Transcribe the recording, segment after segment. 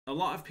A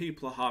lot of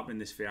people are harboring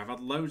this fear. I've had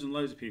loads and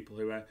loads of people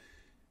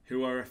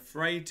who are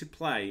afraid to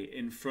play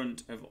in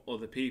front of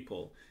other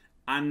people.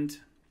 And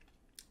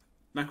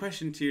my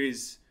question to you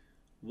is,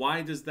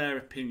 why does their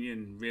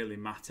opinion really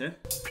matter?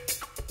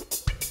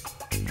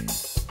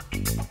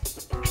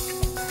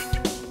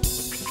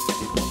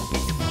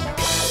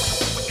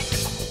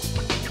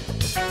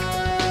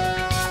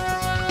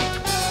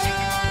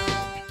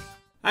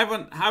 Hi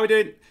everyone, how are we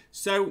doing?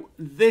 So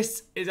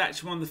this is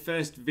actually one of the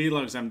first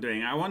vlogs I'm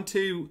doing. I want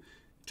to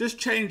just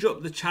change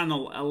up the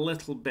channel a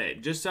little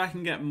bit, just so I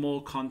can get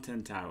more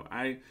content out.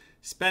 I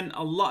spent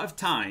a lot of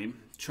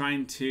time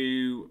trying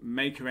to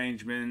make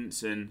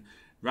arrangements and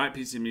write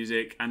pieces of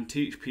music and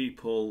teach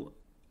people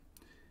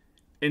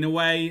in a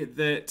way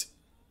that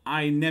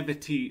I never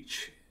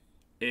teach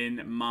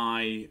in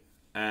my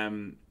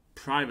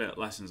private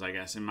lessons, I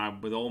guess,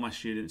 with all my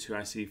students who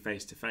I see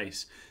face to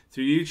face.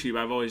 Through YouTube,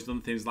 I've always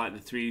done things like the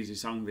 3 Easy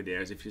Song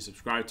videos. If you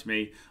subscribe to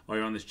me or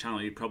you're on this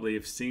channel, you probably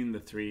have seen the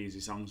 3 Easy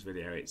Songs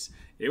video.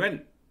 It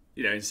went,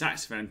 in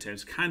saxophone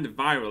terms, kind of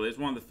viral. It was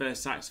one of the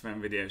first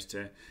saxophone videos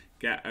to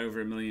get over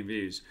 1 million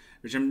views,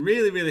 which I'm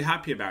really, really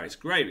happy about. It's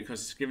great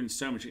because it's given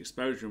so much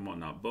exposure and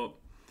whatnot, but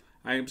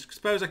I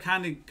suppose I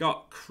kind of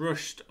got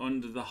crushed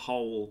under the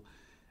whole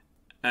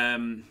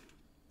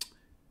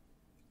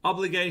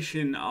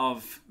obligation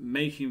of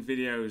making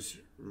videos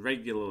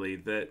regularly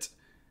that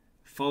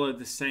followed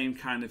the same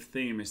kind of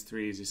theme as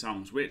 3 Easy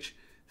Songs, which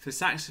for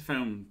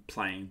saxophone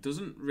playing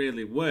doesn't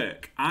really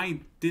work. I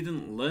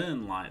didn't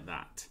learn like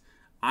that.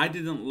 I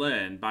didn't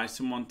learn by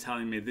someone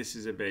telling me this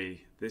is a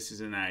B, this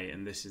is an A,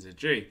 and this is a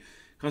G,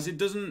 because it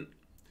doesn't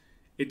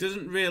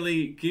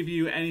really give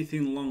you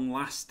anything long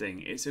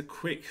lasting. It's a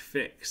quick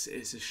fix,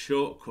 it's a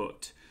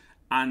shortcut.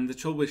 And the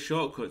trouble with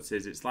shortcuts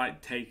is it's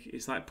like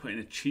putting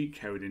a cheat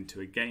code into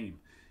a game.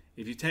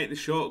 If you take the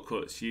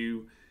shortcuts,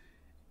 you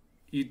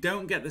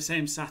don't get the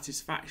same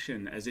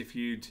satisfaction as if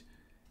you'd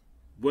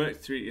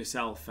worked through it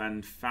yourself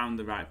and found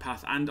the right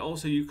path. And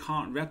also you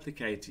can't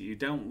replicate it. You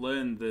don't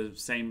learn the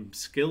same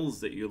skills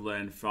that you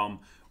learn from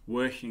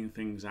working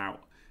things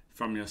out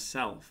from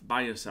yourself,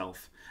 by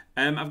yourself.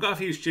 I've got a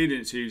few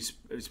students who've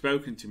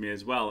spoken to me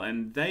as well,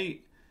 and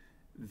they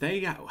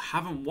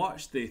haven't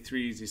watched the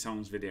 3 Easy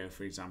Songs video,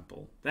 for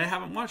example. They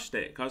haven't watched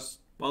it because,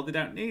 well, they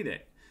don't need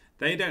it.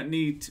 They don't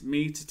need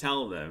me to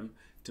tell them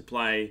to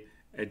play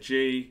a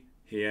G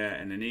here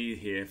and an E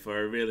here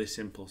for a really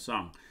simple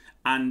song.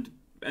 And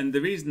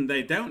the reason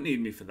they don't need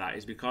me for that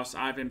is because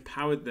I've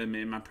empowered them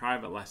in my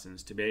private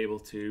lessons to be able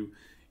to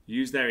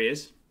use their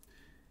ears,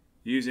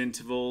 use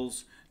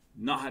intervals.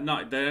 They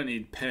don't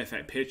need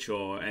perfect pitch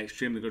or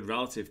extremely good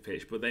relative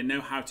pitch, but they know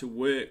how to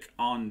work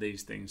on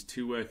these things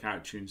to work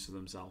out tunes for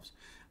themselves.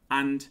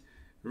 And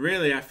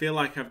really, I feel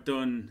like I've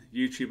done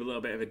YouTube a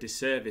little bit of a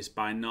disservice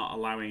by not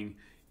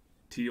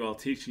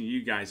teaching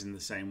you guys in the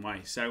same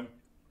way. So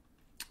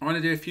I want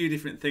to do a few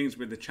different things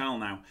with the channel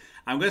now.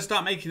 I'm going to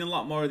start making a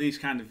lot more of these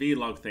kind of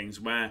vlog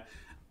things where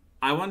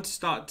I want to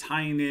start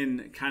tying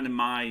in kind of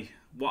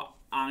what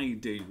I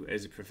do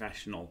as a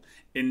professional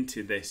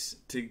into this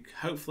to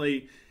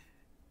hopefully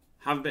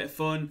have a bit of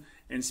fun,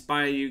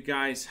 inspire you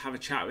guys, have a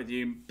chat with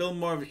you, build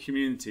more of a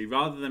community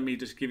rather than me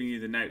just giving you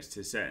the notes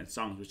to certain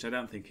songs, which I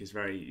don't think is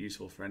very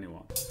useful for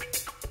anyone.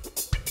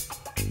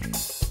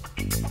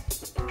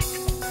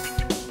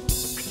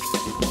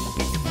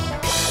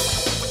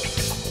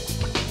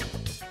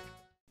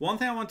 One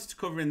thing I wanted to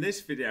cover in this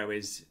video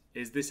is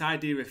this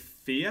idea of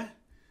fear.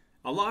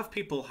 A lot of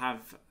people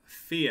have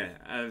fear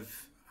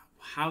of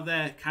how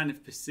they're kind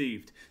of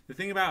perceived. The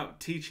thing about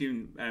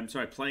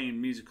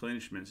playing musical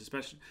instruments,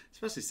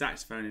 especially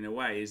saxophone in a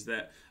way, is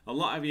that a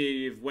lot of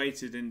you've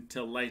waited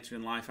until later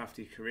in life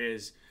after your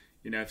careers,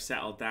 have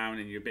settled down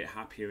and you're a bit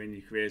happier in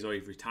your careers, or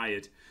you've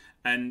retired,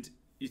 and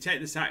you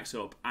take the sax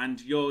up and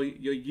you're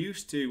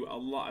used to a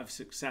lot of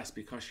success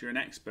because you're an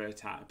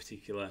expert at a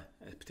particular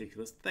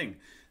thing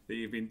that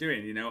you've been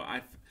doing.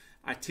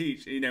 I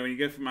teach, when you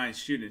go for my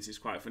students, it's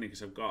quite funny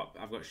because I've got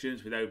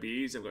students with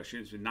OBEs, I've got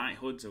students with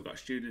knighthoods, I've got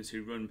students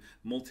who run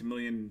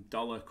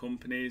multi-million-dollar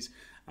companies,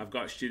 I've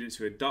got students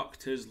who are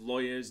doctors,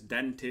 lawyers,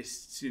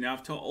 dentists.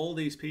 I've taught all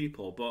these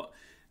people, but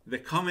the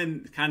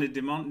common kind of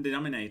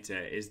denominator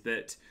is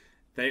that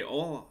they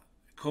all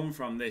come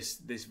from this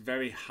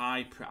very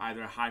high,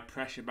 either a high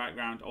pressure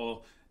background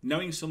or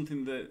doing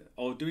something that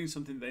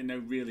they know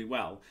really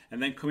well,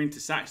 and then coming to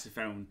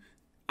saxophone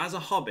as a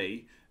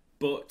hobby,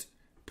 but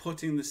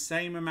putting the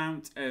same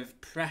amount of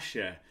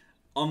pressure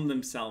on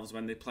themselves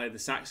when they play the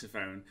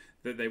saxophone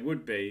that they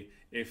would be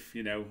if,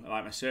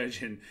 like my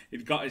surgeon,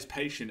 he'd got his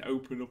patient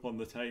open up on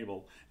the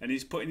table, and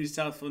he's putting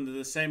himself under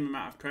the same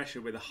amount of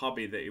pressure with a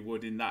hobby that he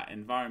would in that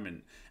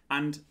environment.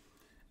 And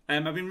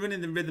I've been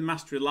running the Rhythm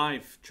Mastery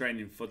Live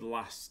training for the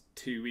last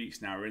 2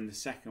 weeks now. We're in the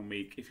second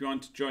week. If you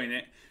want to join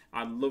it,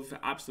 I'd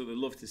absolutely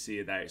love to see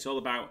you there. It's all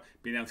about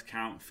being able to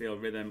count, feel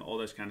rhythm, all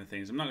those kind of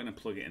things. I'm not going to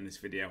plug it in this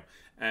video.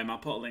 I'll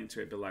put a link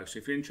to it below. So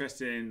if you're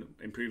interested in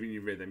improving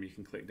your rhythm, you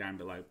can click down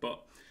below.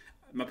 But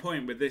my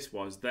point with this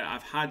was that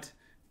I've had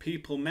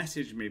people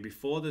message me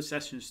before the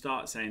session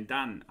starts saying,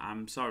 Dan,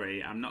 I'm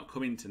sorry, I'm not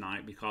coming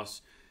tonight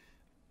because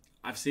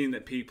I've seen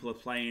that people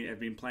have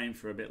been playing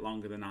for a bit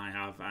longer than I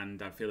have,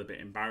 and I feel a bit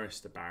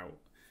embarrassed about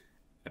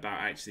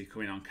actually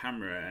coming on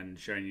camera and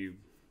showing you,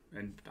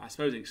 and I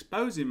suppose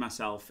exposing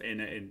myself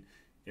in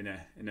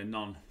a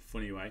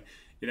non-funny way,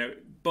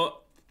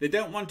 but they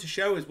don't want to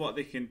show us what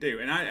they can do,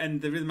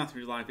 and the Rhythm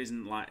Mastery of Life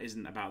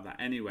isn't about that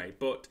anyway.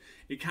 But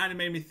it kind of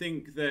made me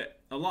think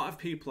that a lot of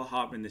people are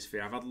harboring this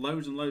fear. I've had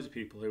loads and loads of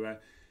people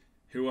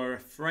who are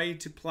afraid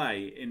to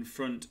play in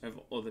front of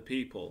other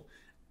people,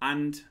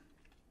 and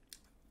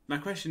my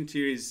question to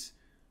you is,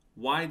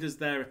 why does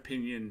their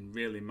opinion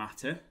really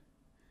matter?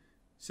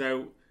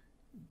 So,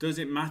 does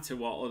it matter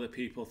what other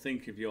people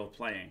think of your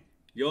playing?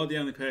 You're the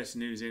only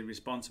person who's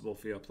responsible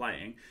for your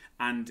playing,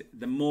 and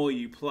the more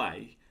you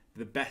play,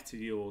 the better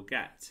you will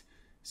get.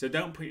 So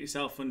don't put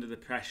yourself under the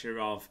pressure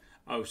of,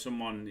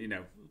 someone,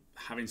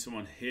 having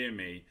someone hear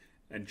me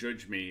and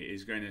judge me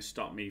is going to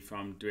stop me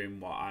from doing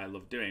what I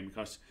love doing,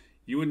 because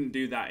you wouldn't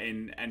do that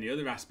in any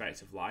other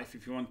aspect of life.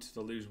 If you wanted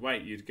to lose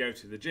weight, you'd go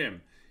to the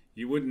gym.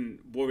 You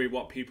wouldn't worry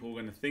what people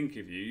were going to think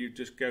of you. You'd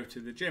just go to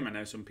the gym. I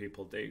know some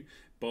people do,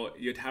 but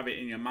you'd have it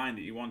in your mind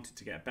that you wanted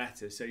to get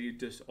better. So you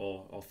just,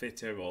 or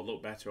fitter, or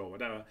look better, or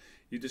whatever.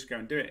 You just go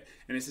and do it.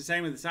 And it's the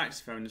same with the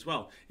saxophone as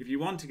well. If you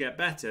want to get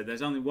better,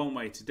 there's only one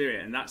way to do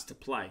it, and that's to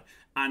play.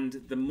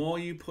 And the more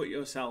you put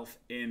yourself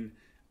in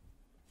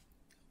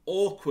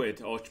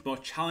awkward or more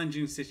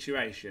challenging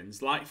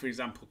situations, like for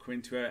example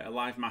coming to a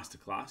live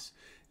masterclass,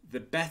 the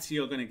better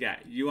you're going to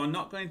get. You are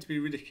not going to be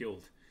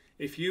ridiculed.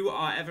 If you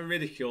are ever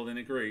ridiculed in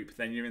a group,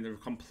 then you're in the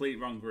complete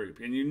wrong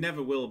group, and you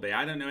never will be.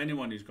 I don't know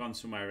anyone who's gone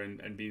somewhere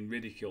and been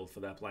ridiculed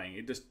for their playing.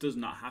 It just does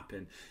not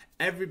happen.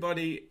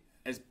 Everybody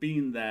has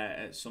been there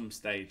at some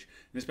stage,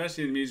 and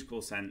especially in the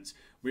musical sense,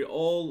 we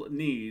all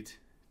need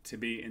to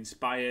be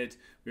inspired.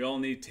 We all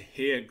need to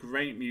hear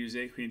great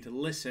music. We need to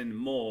listen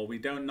more.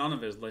 None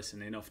of us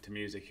listen enough to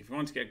music. If you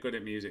want to get good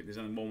at music, there's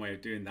only one way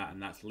of doing that,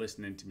 and that's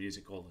listening to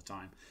music all the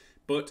time.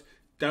 But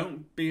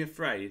don't be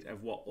afraid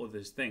of what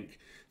others think.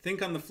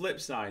 Think on the flip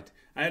side.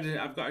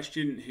 I've got a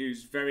student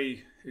who's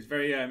very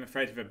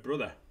afraid of her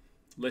brother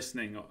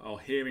listening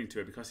or hearing to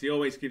her, because he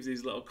always gives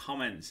these little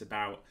comments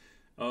about,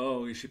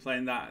 oh, is she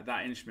playing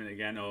that instrument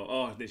again? Or,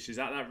 oh, she's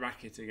at that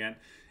racket again.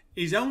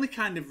 He's only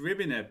kind of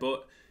ribbing her,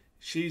 but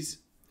she's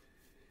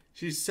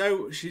in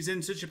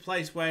such a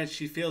place where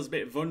she feels a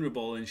bit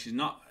vulnerable, and she's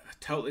not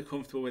totally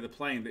comfortable with her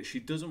playing, that she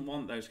doesn't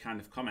want those kind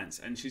of comments,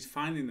 and she's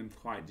finding them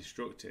quite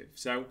destructive.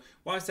 So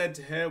what I said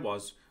to her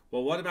was,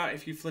 well, what about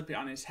if you flip it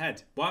on its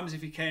head? What happens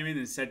if you came in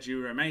and said you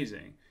were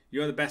amazing?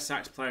 You're the best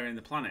sax player in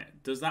the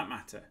planet. Does that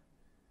matter?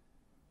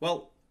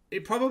 Well,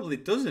 it probably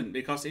doesn't,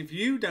 because if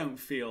you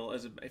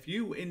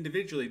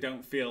individually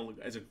don't feel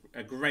as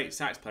a great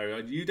sax player, or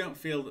you don't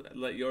feel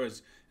that you're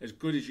as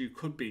good as you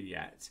could be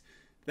yet,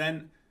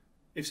 then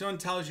if someone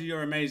tells you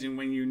you're amazing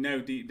when you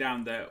know deep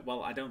down that,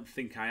 well, I don't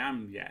think I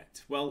am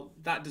yet, well,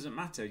 that doesn't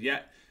matter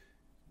yet.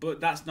 But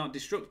that's not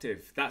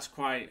destructive. That's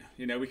quite,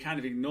 we kind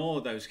of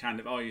ignore those kind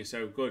of, oh, you're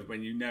so good,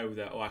 when you know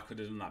that, oh, I could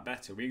have done that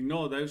better. We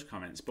ignore those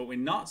comments, but we're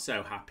not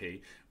so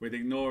happy with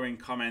ignoring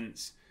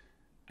comments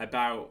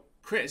about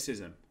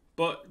criticism.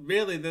 But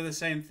really, they're the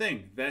same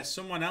thing. They're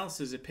someone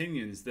else's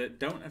opinions that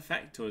don't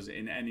affect us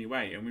in any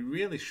way, and we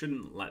really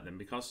shouldn't let them,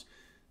 because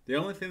the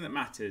only thing that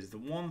matters, the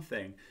one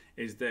thing,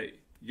 is that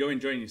you're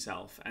enjoying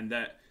yourself, and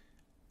that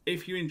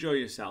if you enjoy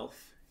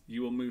yourself,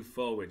 you will move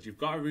forward. You've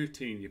got a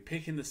routine, you're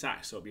picking the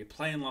sax up, you're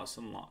playing lots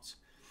and lots.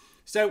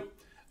 So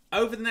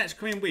over the next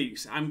coming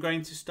weeks, I'm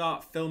going to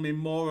start filming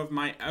more of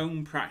my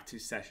own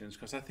practice sessions,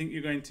 because I think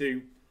you're going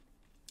to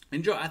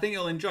enjoy. I think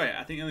you'll enjoy it.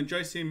 I think you'll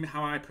enjoy seeing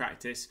how I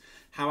practice,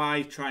 how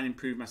I try and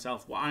improve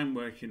myself, what I'm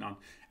working on,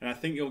 and I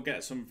think you'll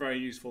get some very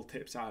useful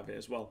tips out of it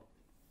as well.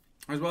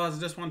 As well as I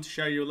just want to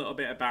show you a little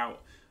bit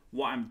about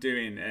what I'm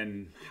doing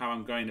and how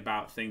I'm going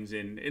about things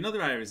in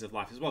other areas of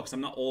life as well, because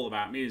I'm not all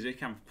about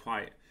music. I'm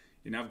quite,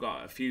 I've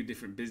got a few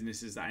different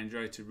businesses that I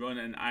enjoy to run,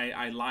 and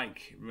I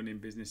like running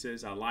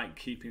businesses. I like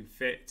keeping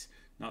fit.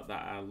 Not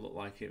that I look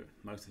like it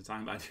most of the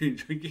time, but I do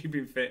enjoy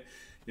keeping fit.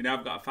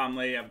 I've got a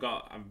family.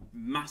 I'm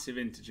massive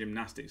into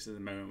gymnastics at the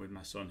moment with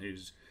my son,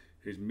 who's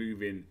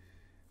moving.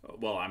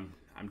 Well,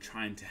 I'm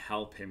trying to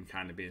help him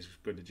kind of be as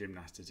good a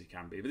gymnast as he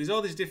can be. But there's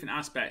all these different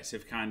aspects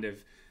of kind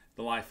of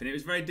the life, and it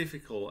was very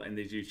difficult in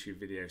these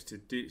YouTube videos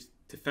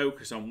to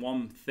focus on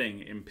one thing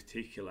in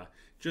particular,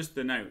 just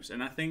the notes.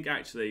 And I think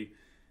actually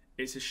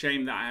it's a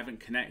shame that I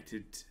haven't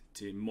connected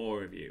to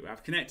more of you.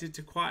 I've connected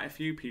to quite a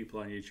few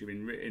people on YouTube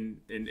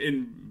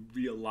in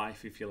real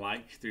life, if you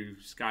like, through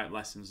Skype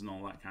lessons and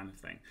all that kind of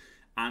thing.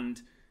 And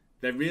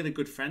they're really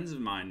good friends of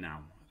mine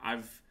now.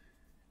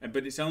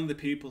 But it's only the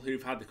people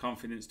who've had the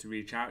confidence to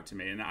reach out to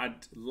me, and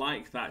I'd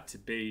like that to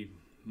be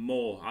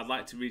more. I'd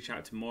like to reach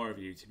out to more of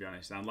you, to be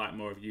honest. And I'd like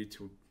more of you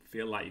to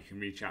feel like you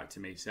can reach out to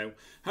me. So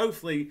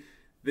hopefully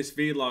this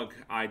vlog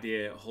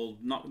idea will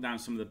knock down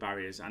some of the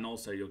barriers, and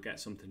also you'll get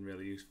something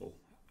really useful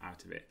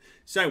out of it.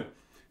 So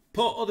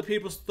put other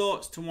people's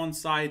thoughts to one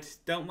side.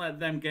 Don't let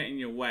them get in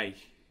your way.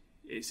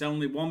 it's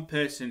only one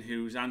person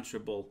who's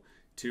answerable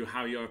to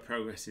how your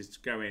progress is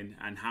going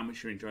and how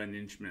much you're enjoying the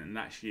instrument, and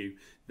that's you.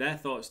 Their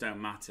thoughts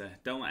don't matter.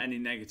 Don't let any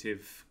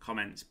negative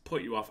comments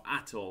put you off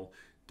at all.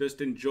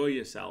 Just enjoy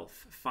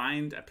yourself.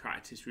 Find a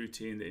practice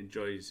routine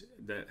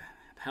that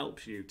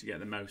helps you to get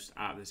the most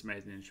out of this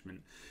amazing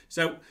instrument.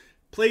 So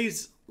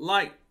please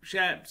like,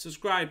 share,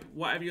 subscribe,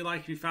 whatever you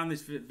like. If you found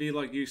this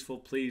vlog useful,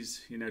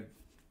 please,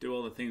 do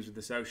all the things with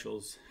the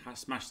socials,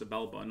 smash the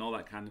bell button, all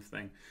that kind of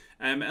thing.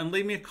 And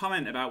leave me a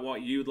comment about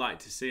what you'd like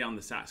to see on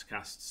the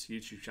Saxcast's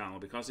YouTube channel,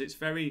 because it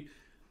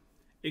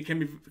can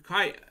be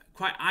quite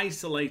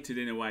isolated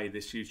in a way,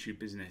 this YouTube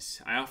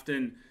business. I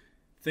often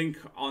think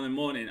on the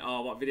morning,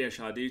 oh, what video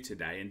shall I do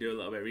today? And do a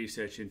little bit of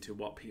research into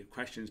what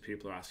questions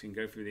people are asking,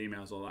 go through the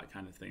emails, all that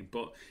kind of thing.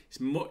 But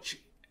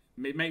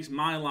it makes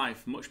my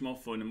life much more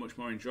fun and much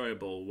more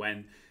enjoyable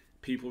when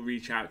people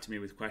reach out to me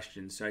with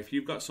questions. So if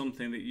you've got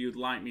something that you'd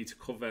like me to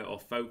cover or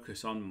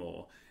focus on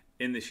more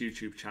in this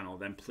YouTube channel,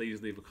 then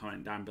please leave a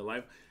comment down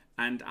below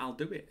and I'll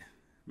do it.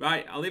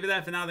 Right, I'll leave it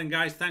there for now then,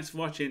 guys. Thanks for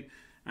watching.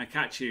 I'll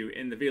catch you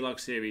in the vlog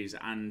series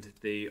and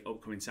the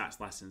upcoming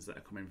sax lessons that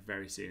are coming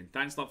very soon.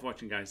 Thanks a lot for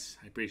watching, guys.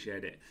 I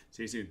appreciate it.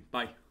 See you soon.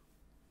 Bye.